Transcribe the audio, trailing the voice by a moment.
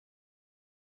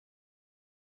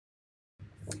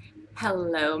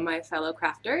Hello, my fellow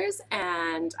crafters,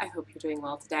 and I hope you're doing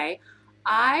well today.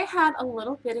 I had a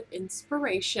little bit of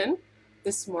inspiration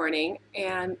this morning,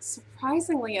 and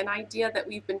surprisingly, an idea that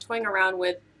we've been toying around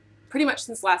with pretty much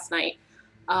since last night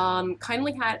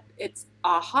kindly had its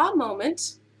aha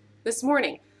moment this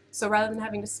morning. So rather than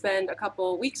having to spend a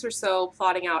couple weeks or so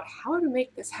plotting out how to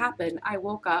make this happen, I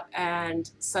woke up and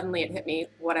suddenly it hit me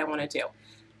what I want to do.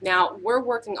 Now, we're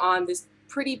working on this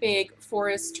pretty big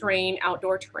forest terrain,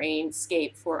 outdoor terrain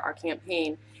scape for our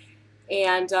campaign,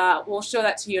 and we'll show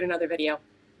that to you in another video.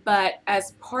 But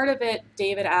as part of it,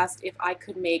 David asked if I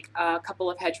could make a couple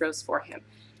of hedgerows for him.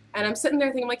 And I'm sitting there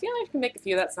thinking, like, yeah, I can make a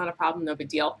few, that's not a problem, no big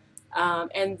deal.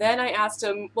 And then I asked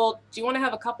him, well, do you want to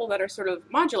have a couple that are sort of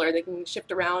modular? They can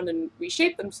shift around and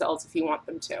reshape themselves if you want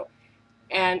them to.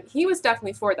 And he was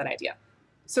definitely for that idea.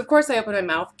 So of course I opened my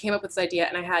mouth, came up with this idea,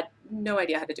 and I had no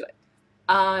idea how to do it.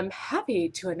 I'm happy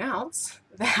to announce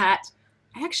that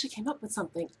I actually came up with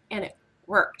something and it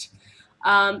worked.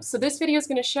 So this video is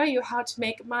going to show you how to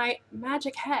make my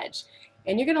magic hedge.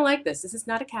 And you're going to like this. This is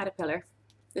not a caterpillar.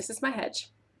 This is my hedge.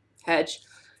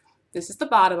 This is the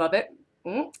bottom of it.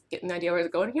 Get an idea where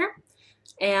it's going here.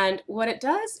 And what it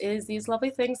does is these lovely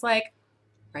things like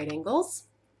right angles.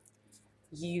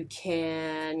 You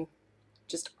can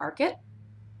just arc it.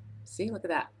 See, look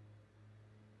at that.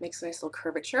 Makes a nice little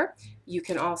curvature. You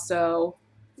can also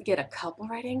get a couple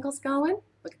right angles going.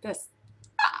 Look at this.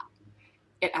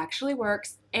 It actually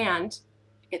works, and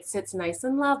it sits nice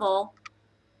and level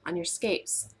on your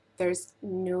scapes. There's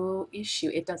no issue.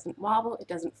 It doesn't wobble, it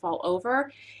doesn't fall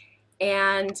over,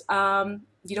 and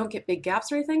you don't get big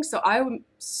gaps or anything. So I'm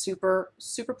super,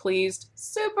 super pleased,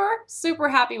 super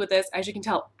happy with this. As you can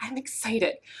tell, I'm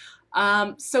excited.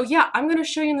 So yeah, I'm gonna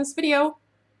show you in this video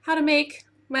how to make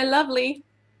my lovely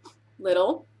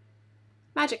little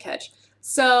magic hedge.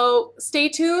 So stay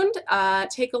tuned,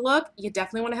 take a look. You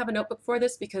definitely want to have a notebook for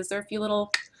this because there are a few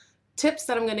little tips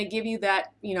that I'm going to give you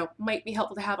that might be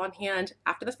helpful to have on hand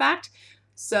after the fact.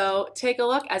 So take a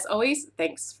look. As always,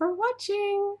 thanks for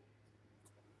watching.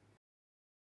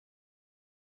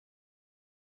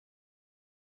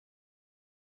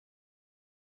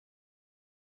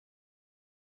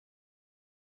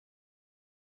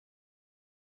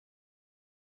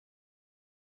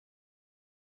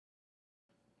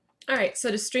 All right,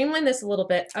 so to streamline this a little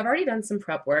bit, I've already done some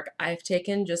prep work. I've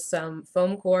taken just some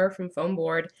foam core from foam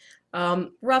board,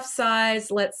 rough size.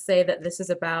 Let's say that this is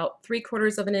about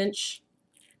 3/4 of an inch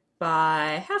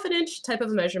by 1/2 an inch type of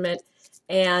a measurement,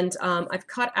 and I've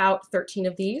cut out 13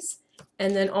 of these.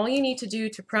 And then all you need to do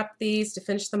to prep these, to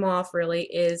finish them off really,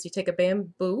 is you take a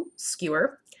bamboo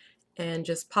skewer and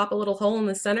just pop a little hole in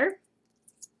the center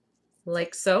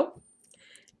like so.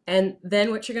 And then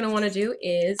what you're going to want to do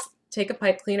is take a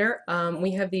pipe cleaner.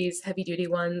 We have these heavy duty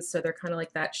ones, so they're kind of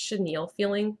like that chenille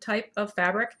feeling type of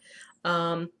fabric.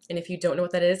 And if you don't know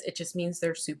what that is, it just means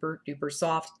they're super duper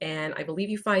soft. And I believe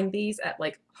you find these at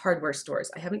like hardware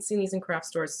stores. I haven't seen these in craft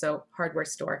stores, so hardware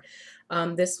store.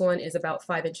 This one is about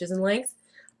 5 inches in length.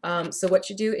 So what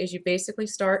you do is you basically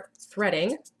start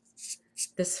threading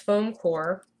this foam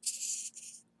core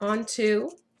onto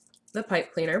the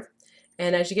pipe cleaner.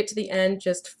 And as you get to the end,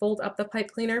 just fold up the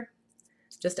pipe cleaner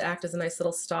just to act as a nice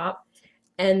little stop.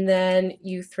 And then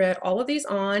you thread all of these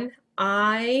on.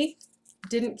 I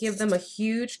didn't give them a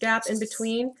huge gap in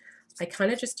between. I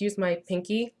kind of just used my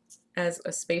pinky as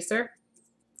a spacer.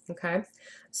 Okay,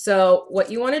 so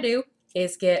what you want to do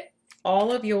is get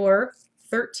all of your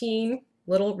 13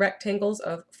 little rectangles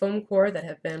of foam core that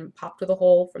have been popped with a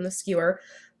hole from the skewer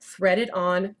threaded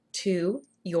on to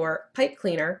your pipe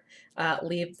cleaner.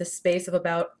 Leave the space of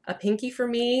about a pinky for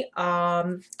me,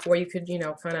 or you could,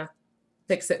 kind of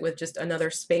fix it with just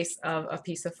another space of a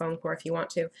piece of foam core if you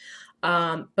want to.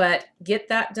 But get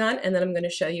that done, and then I'm going to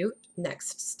show you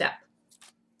next step.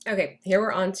 Okay, here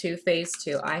we're on to phase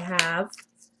 2. I have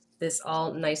this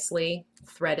all nicely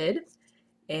threaded,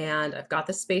 and I've got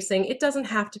the spacing. It doesn't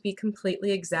have to be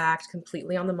completely exact,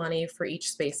 completely on the money for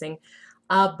each spacing,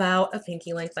 about a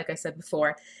pinky length, like I said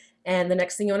before. And the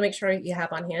next thing you want to make sure you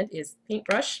have on hand is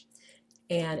paintbrush.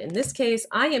 And in this case,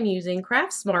 I am using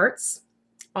Craft Smart's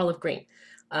olive green.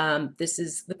 This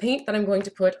is the paint that I'm going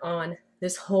to put on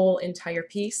this whole entire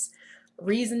piece.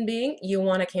 Reason being, you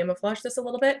want to camouflage this a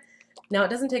little bit. Now,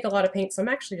 it doesn't take a lot of paint, so I'm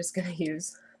actually just going to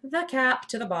use the cap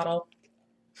to the bottle.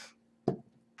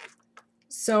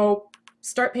 So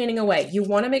start painting away. You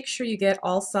want to make sure you get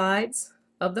all sides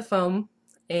of the foam,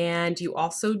 and you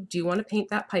also do want to paint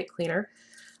that pipe cleaner.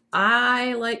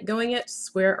 I like going it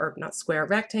square, or not square,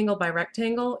 rectangle by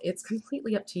rectangle. It's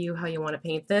completely up to you how you want to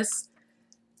paint this.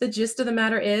 The gist of the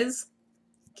matter is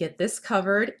get this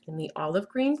covered in the olive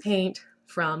green paint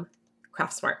from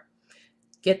Craftsmart.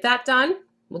 Get that done,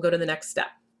 we'll go to the next step.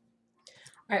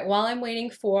 All right, while I'm waiting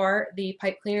for the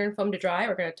pipe cleaner and foam to dry,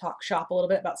 we're going to talk shop a little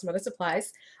bit about some other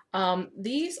supplies.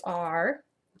 These are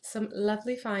some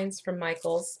lovely finds from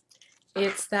Michael's.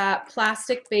 It's that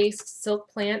plastic-based silk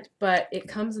plant, but it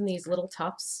comes in these little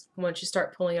tufts once you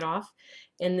start pulling it off.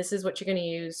 And this is what you're going to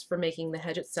use for making the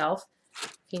hedge itself.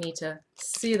 If you need to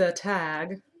see the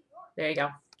tag, there you go.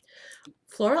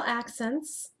 Floral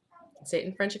accents. Say it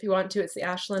in French if you want to. It's the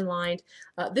Ashland lined.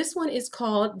 This one is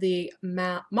called the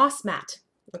Moss Mat.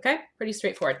 Okay, pretty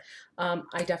straightforward. I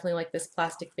definitely like this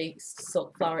plastic-based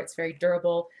silk flower. It's very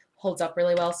durable, holds up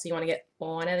really well, so you want to get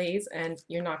one of these, and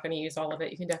you're not going to use all of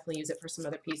it. You can definitely use it for some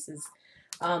other pieces.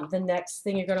 The next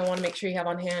thing you're going to want to make sure you have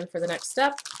on hand for the next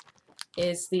step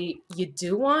is you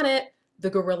do want it, the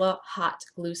Gorilla Hot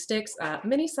Glue Sticks.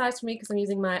 Mini size for me because I'm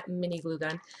using my mini glue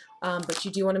gun. But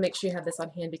you do want to make sure you have this on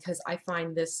hand because I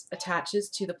find this attaches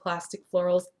to the plastic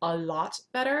florals a lot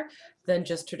better than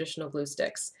just traditional glue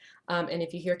sticks. And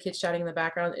if you hear kids shouting in the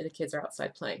background, the kids are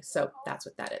outside playing. So that's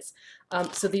what that is.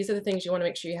 So these are the things you want to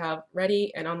make sure you have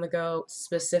ready and on the go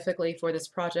specifically for this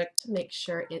project to make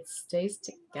sure it stays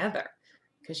together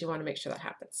because you want to make sure that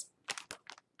happens.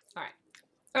 All right.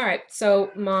 All right,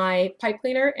 so my pipe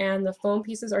cleaner and the foam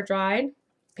pieces are dried,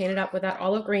 painted up with that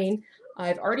olive green.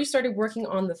 I've already started working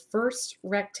on the first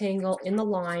rectangle in the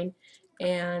line,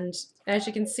 and as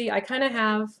you can see, I kind of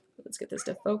have, let's get this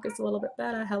to focus a little bit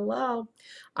better, hello.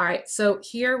 All right, so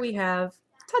here we have,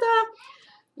 ta-da!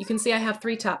 You can see I have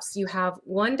 3 tufts. You have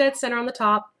one dead center on the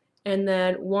top, and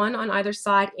then one on either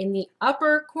side in the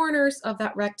upper corners of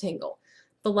that rectangle.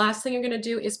 The last thing you're gonna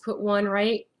do is put one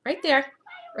right there,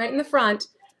 right in the front,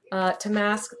 to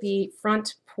mask the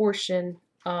front portion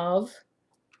of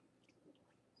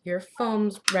your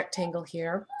foam rectangle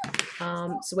here.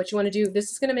 So what you want to do,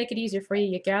 this is going to make it easier for you.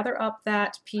 You gather up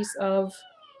that piece of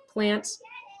plant,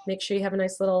 make sure you have a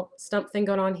nice little stump thing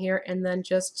going on here, and then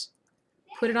just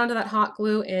put it onto that hot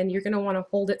glue, and you're going to want to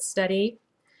hold it steady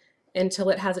until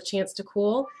it has a chance to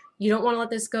cool. You don't want to let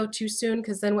this go too soon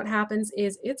because then what happens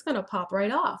is it's going to pop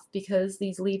right off because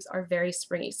these leaves are very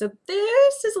springy. So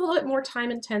this is a little bit more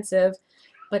time intensive,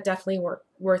 but definitely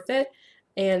worth it.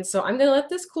 And so I'm going to let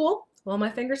this cool while my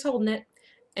finger's holding it,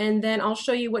 and then I'll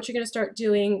show you what you're going to start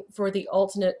doing for the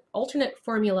alternate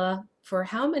formula for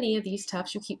how many of these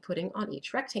tufts you keep putting on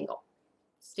each rectangle.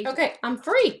 Okay, I'm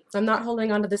free. I'm not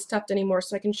holding onto this tuft anymore,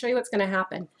 so I can show you what's going to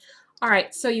happen. All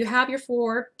right, so you have your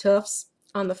 4 tufts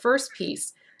on the first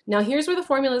piece. Now here's where the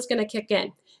formula is going to kick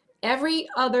in. Every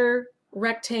other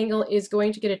rectangle is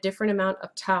going to get a different amount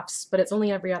of tufts, but it's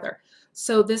only every other.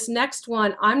 So this next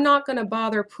one, I'm not going to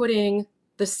bother putting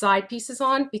the side pieces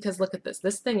on because look at this.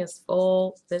 This thing is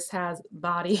full. This has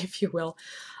body, if you will.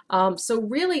 So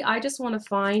really, I just want to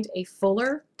find a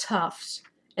fuller tuft,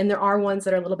 and there are ones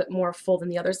that are a little bit more full than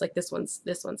the others. Like this one's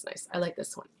nice. I like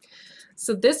this one.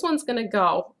 So this one's going to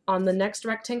go on the next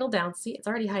rectangle down. See, it's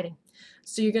already hiding.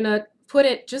 So you're going to put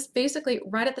it just basically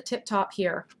right at the tip top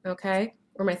here, okay,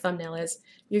 where my thumbnail is.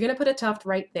 You're going to put a tuft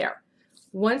right there.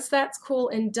 Once that's cool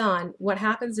and done, what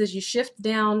happens is you shift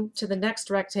down to the next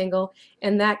rectangle,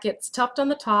 and that gets tuft on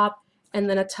the top, and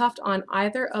then a tuft on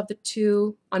either of the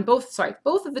two, on both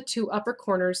of the 2 upper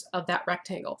corners of that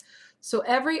rectangle. So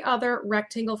every other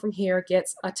rectangle from here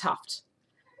gets a tuft.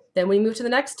 Then we move to the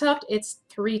next tuft, it's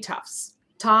 3 tufts,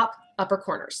 top, upper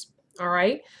corners, all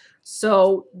right?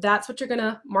 So that's what you're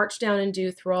gonna march down and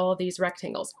do through all of these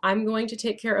rectangles. I'm going to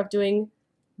take care of doing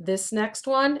this next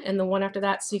one and the one after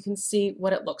that so you can see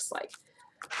what it looks like.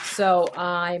 So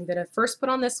I'm gonna first put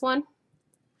on this one,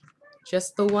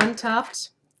 just the 1 tuft,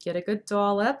 get a good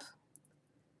dollop,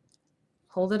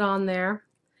 hold it on there.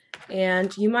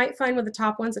 And you might find with the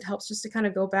top ones it helps just to kind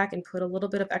of go back and put a little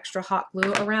bit of extra hot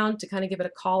glue around to kind of give it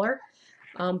a collar.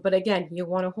 But again, you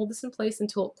want to hold this in place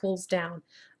until it cools down.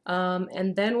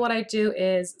 And then what I do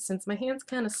is, since my hand's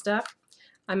kind of stuck,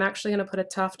 I'm actually going to put a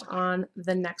tuft on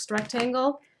the next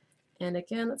rectangle. And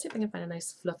again, let's see if I can find a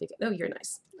nice fluffy, oh, you're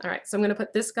nice. All right, so I'm going to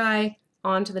put this guy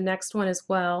onto the next one as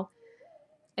well.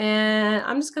 And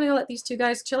I'm just going to let these 2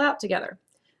 guys chill out together.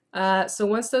 So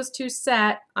once those 2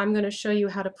 set, I'm going to show you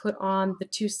how to put on the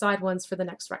 2 side ones for the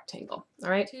next rectangle. All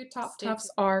right, 2 top tufts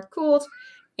are cooled,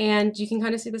 and you can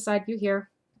kind of see the side view here.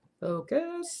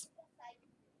 Focus.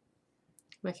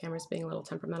 My camera's being a little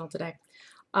temperamental today.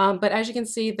 But as you can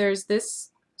see, there's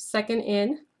this second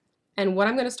in, and what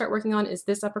I'm going to start working on is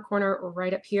this upper corner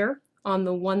right up here on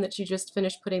the one that you just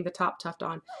finished putting the top tuft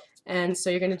on. And so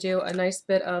you're going to do a nice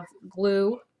bit of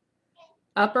glue.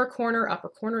 Upper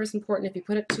corner is important. If you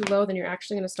put it too low, then you're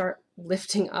actually going to start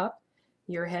lifting up.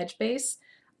 your hedge base.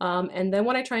 And then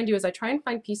what I try and do is I try and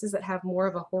find pieces that have more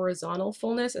of a horizontal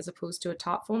fullness as opposed to a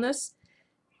top fullness.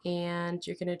 And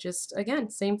you're going to just, again,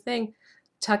 same thing,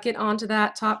 tuck it onto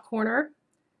that top corner,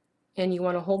 and you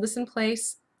want to hold this in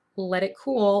place, let it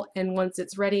cool, and once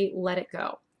it's ready, let it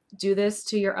go. Do this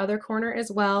to your other corner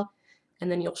as well,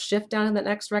 and then you'll shift down to the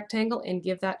next rectangle and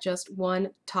give that just one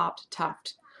topped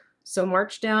tuft. So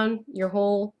march down your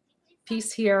whole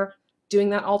piece here,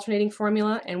 doing that alternating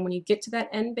formula, and when you get to that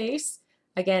end base,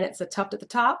 again, it's a tuft at the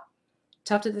top,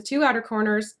 tuft at the two outer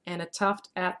corners, and a tuft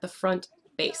at the front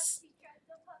base.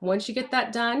 Once you get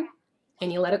that done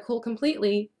and you let it cool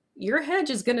completely, your hedge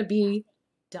is going to be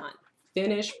done.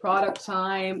 Finished product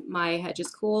time. My hedge is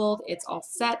cooled. It's all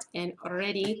set and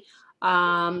ready.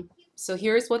 So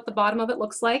here's what the bottom of it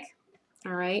looks like.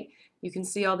 All right. You can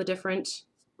see all the different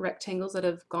rectangles that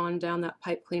have gone down that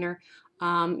pipe cleaner.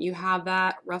 You have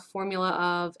that rough formula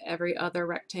of every other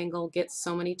rectangle gets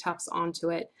so many tufts onto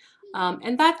it.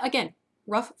 And that, again,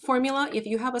 rough formula, if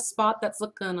you have a spot that's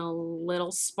looking a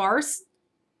little sparse,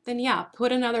 then yeah,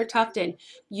 put another tuft in.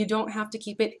 You don't have to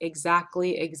keep it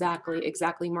exactly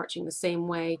marching the same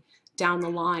way down the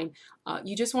line.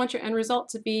 You just want your end result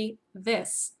to be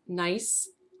this, nice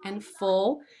and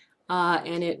full,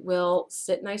 and it will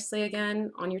sit nicely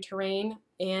again on your terrain,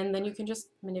 and then you can just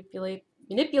manipulate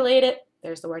it,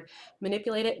 there's the word,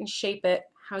 manipulate it and shape it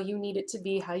how you need it to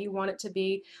be, how you want it to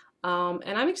be.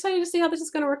 And I'm excited to see how this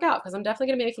is going to work out, because I'm definitely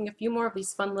going to be making a few more of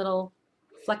these fun little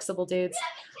flexible dudes.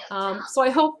 So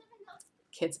I hope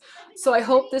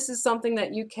this is something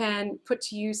that you can put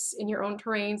to use in your own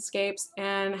terrainscapes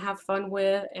and have fun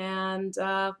with. And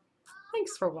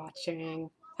thanks for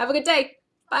watching. Have a good day.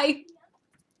 Bye.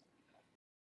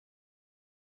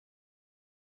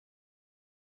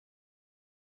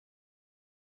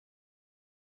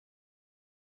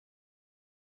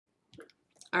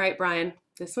 All right, Brian,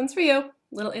 this one's for you.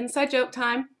 Little inside joke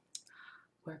time.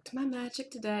 Worked my magic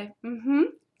today.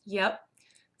 Yep.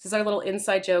 This is our little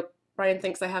inside joke. Brian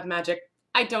thinks I have magic.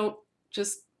 I don't,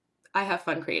 just I have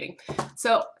fun creating.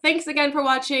 So thanks again for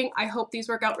watching. I hope these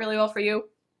work out really well for you.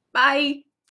 Bye.